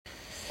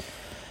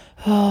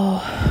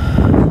Oh.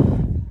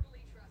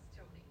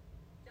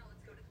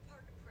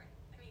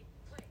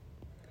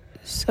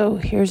 So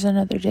here's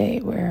another day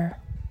where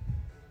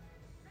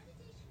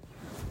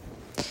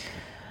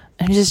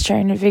I'm just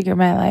trying to figure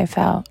my life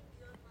out.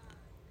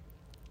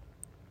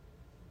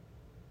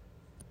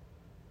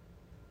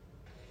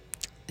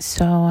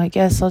 So I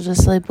guess I'll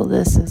just label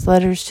this as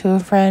letters to a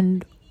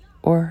friend,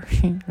 or,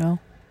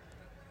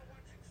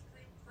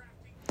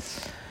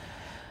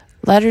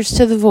 letters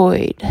to the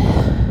void.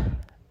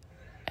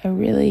 I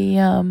really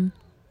am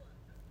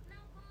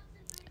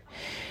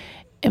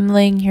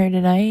laying here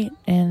tonight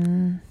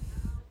and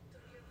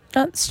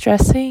not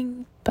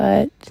stressing,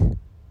 but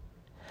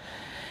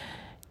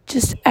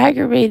just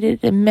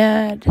aggravated and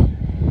mad.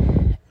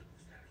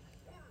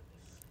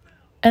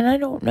 And I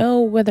don't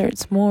know whether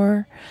it's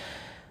more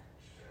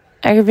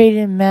aggravated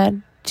and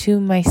mad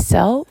to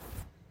myself,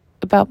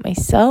 about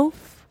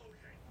myself,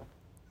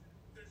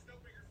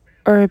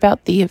 or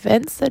about the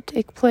events that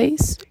take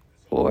place,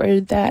 or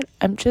that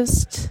I'm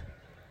just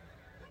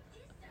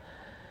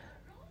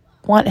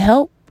want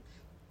help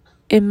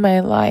in my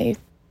life.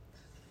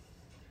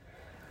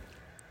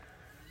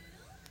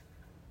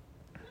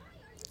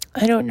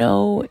 I don't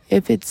know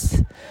if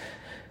it's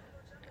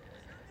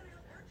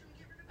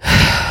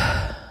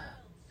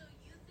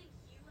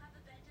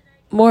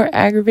more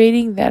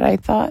aggravating that I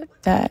thought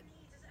that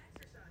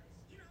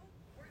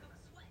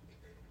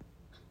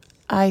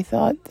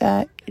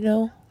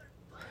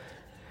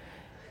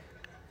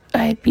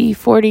I'd be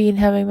 40 and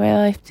having my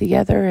life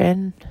together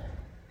and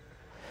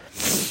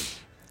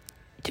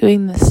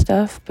doing this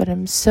stuff, but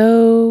I'm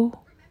so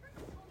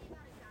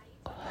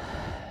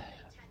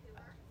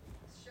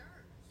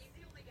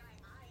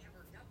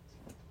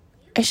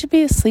I should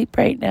be asleep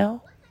right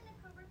now.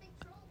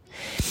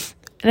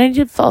 And I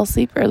did fall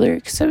asleep earlier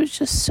because I was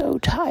just so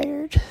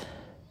tired.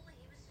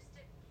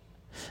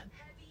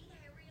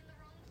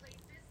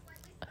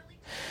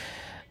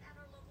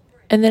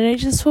 And then I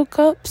just woke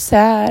up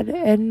sad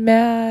and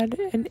mad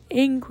and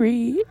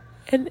angry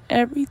and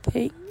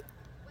everything.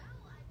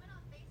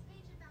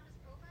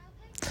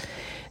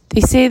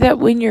 They say that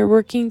when you're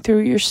working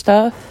through your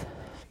stuff,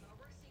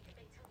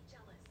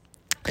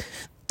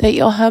 that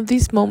you'll have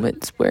these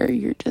moments where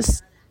you're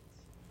just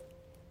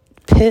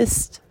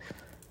pissed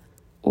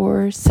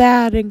or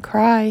sad and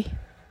cry.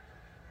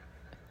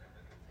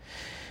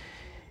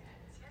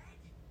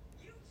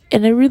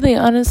 And I really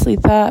honestly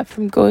thought,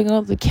 from going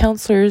all the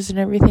counselors and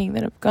everything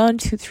that I've gone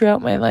to throughout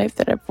my life,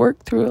 that I've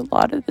worked through a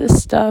lot of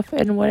this stuff.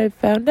 And what I've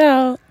found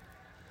out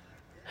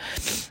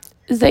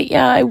is that,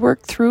 I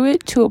worked through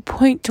it to a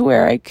point to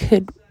where I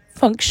could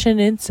function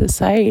in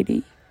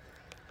society.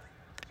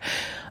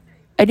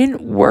 I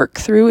didn't work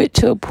through it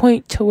to a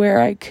point to where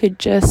I could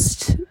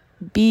just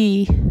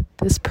be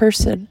this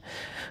person,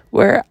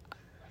 where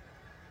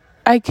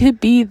I could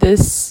be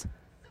this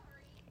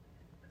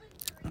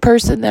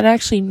person that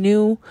actually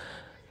knew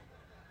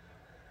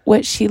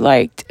what she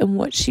liked and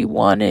what she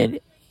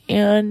wanted.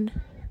 And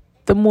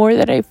the more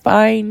that I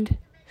find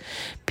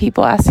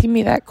people asking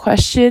me that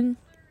question,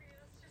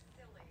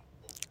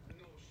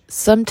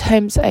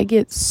 sometimes I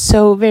get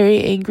so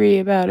very angry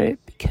about it,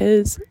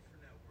 because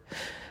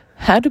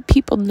how do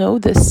people know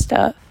this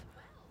stuff?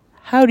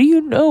 How do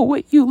you know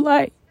what you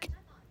like?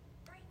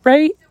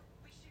 Right?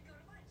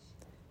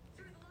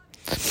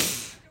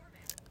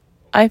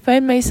 I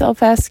find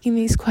myself asking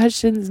these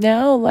questions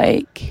now,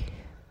 like,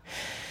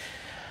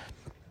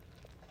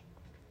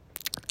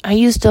 I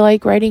used to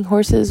like riding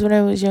horses when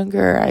I was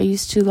younger. I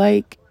used to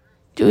like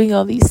doing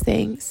all these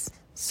things.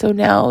 So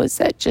now, is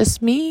that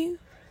just me?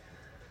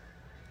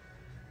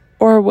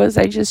 Or was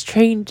I just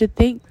trained to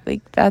think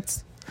like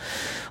that's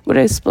what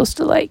I was supposed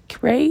to like,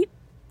 right?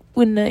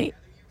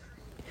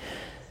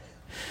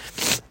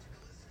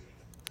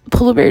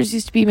 Polar bears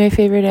used to be my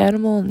favorite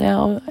animal, and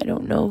now I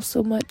don't know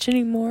so much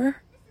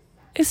anymore.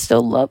 I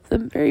still love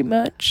them very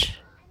much.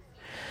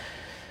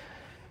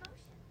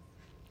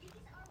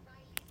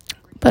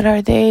 But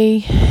are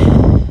they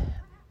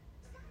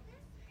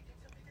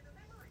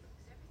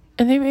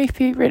my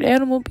favorite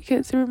animal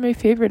because they were my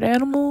favorite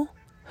animal?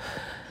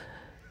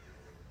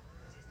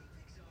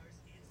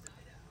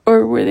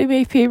 Or were they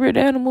my favorite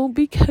animal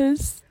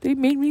because they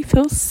made me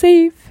feel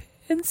safe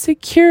and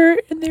secure,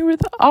 and they were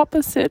the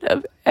opposite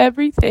of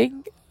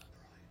everything?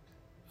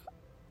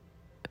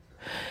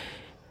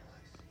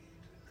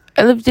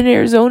 I lived in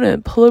Arizona,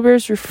 and polar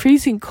bears were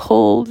freezing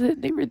cold,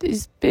 and they were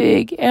these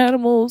big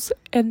animals,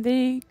 and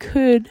they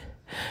could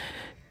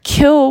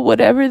kill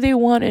whatever they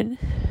wanted.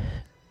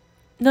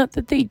 Not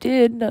that they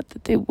did, not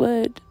that they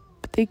would,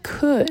 but they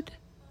could.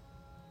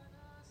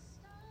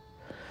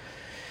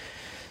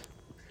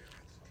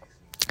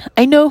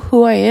 I know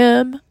who I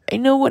am. I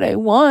know what I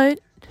want.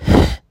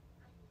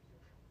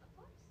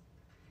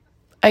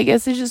 I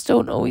guess I just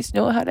don't always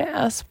know how to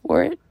ask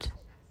for it.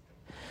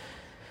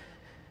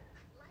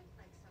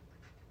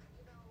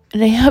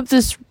 And I have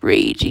this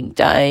raging,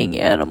 dying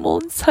animal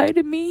inside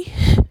of me.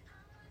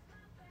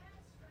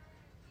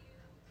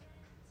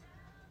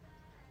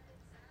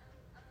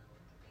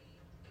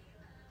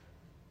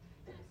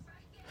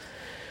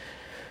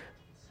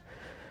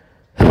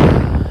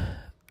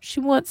 She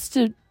wants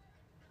to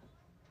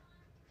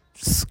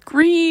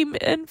scream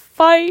and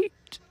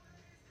fight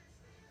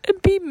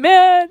and be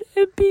mad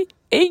and be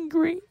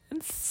angry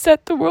and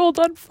set the world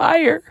on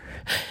fire.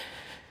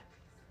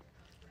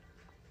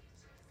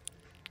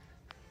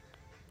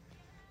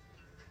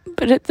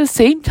 But at the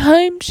same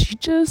time, she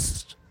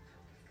just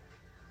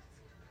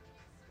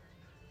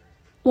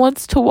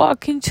wants to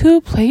walk into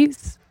a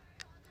place,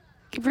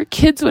 give her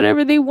kids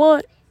whatever they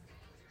want.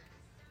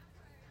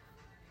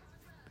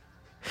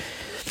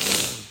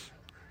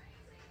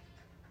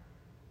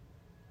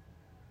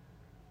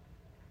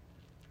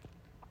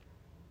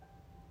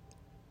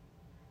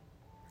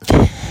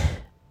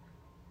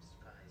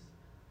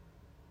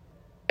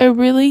 I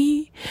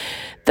really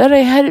thought I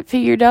had it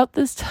figured out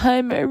this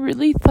time. I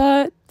really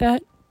thought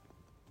that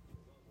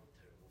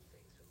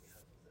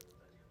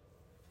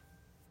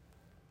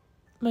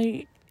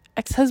my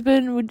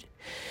ex-husband would,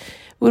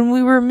 when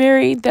we were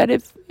married, that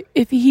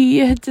if he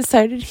had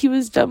decided he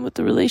was done with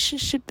the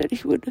relationship, that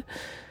he would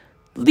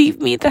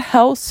leave me the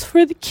house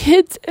for the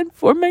kids and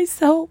for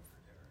myself.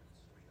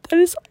 That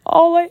is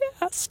all I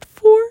asked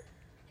for.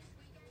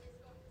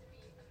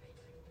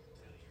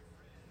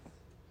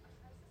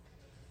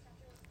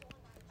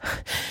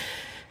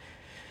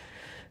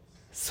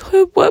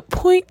 So at what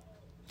point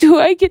do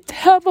I get to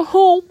have a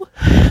home?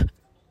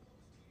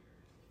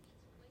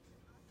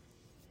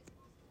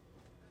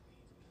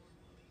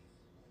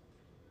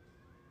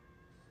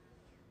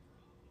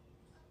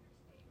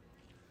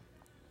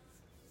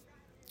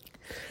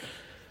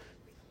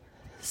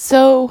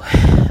 So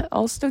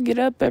I'll still get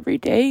up every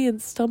day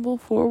and stumble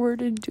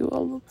forward and do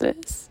all of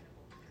this.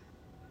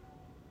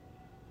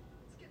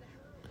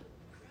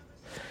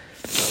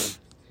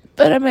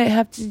 But I might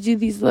have to do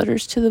these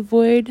letters to the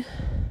void.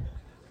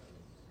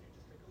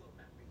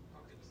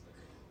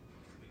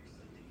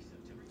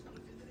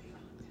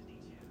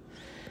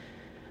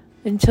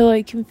 Until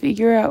I can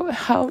figure out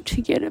how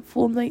to get a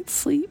full night's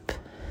sleep.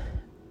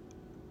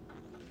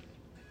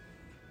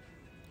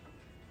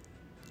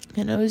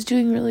 And I was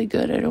doing really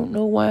good. I don't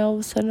know why all of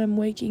a sudden I'm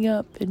waking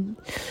up and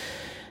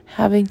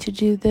having to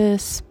do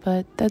this,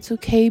 but that's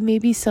okay.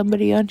 Maybe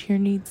somebody on here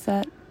needs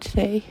that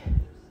today.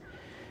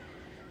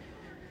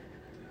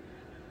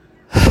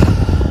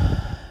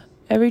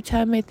 Every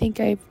time I think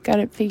I've got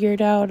it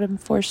figured out, I'm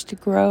forced to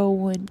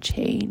grow and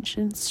change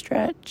and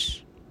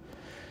stretch.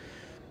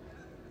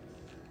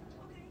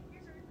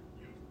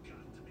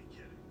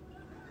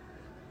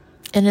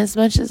 And as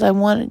much as I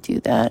want to do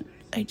that,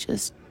 I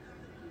just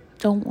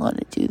don't want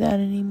to do that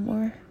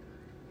anymore.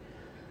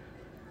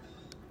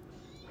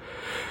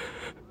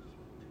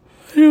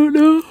 I don't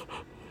know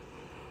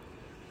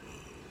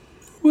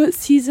what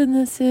season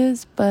this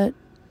is, but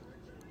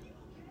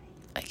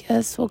I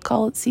guess we'll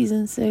call it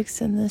season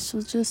 6, and this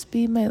will just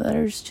be my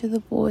letters to the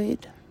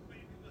void.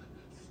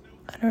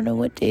 I don't know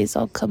what days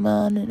I'll come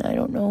on, and I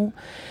don't know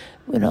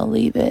when I'll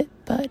leave it,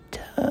 but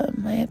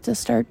I have to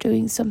start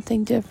doing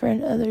something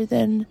different other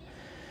than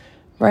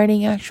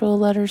writing actual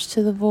letters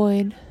to the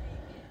void.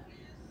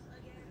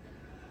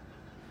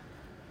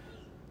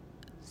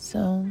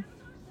 So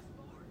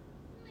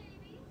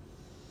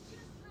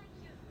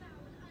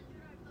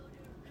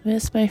I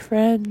miss my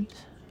friend.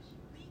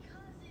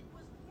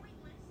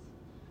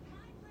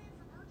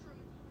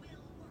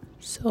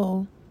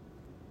 So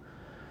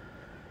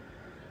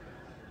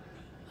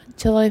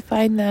until I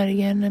find that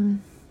again,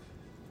 I'm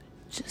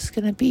just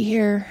gonna be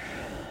here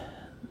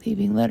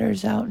leaving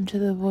letters out into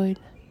the void.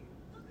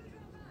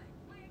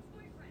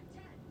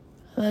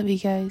 I love you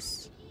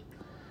guys.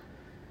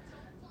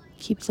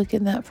 Keep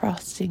licking that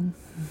frosting.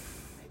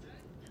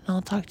 And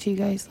I'll talk to you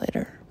guys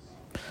later.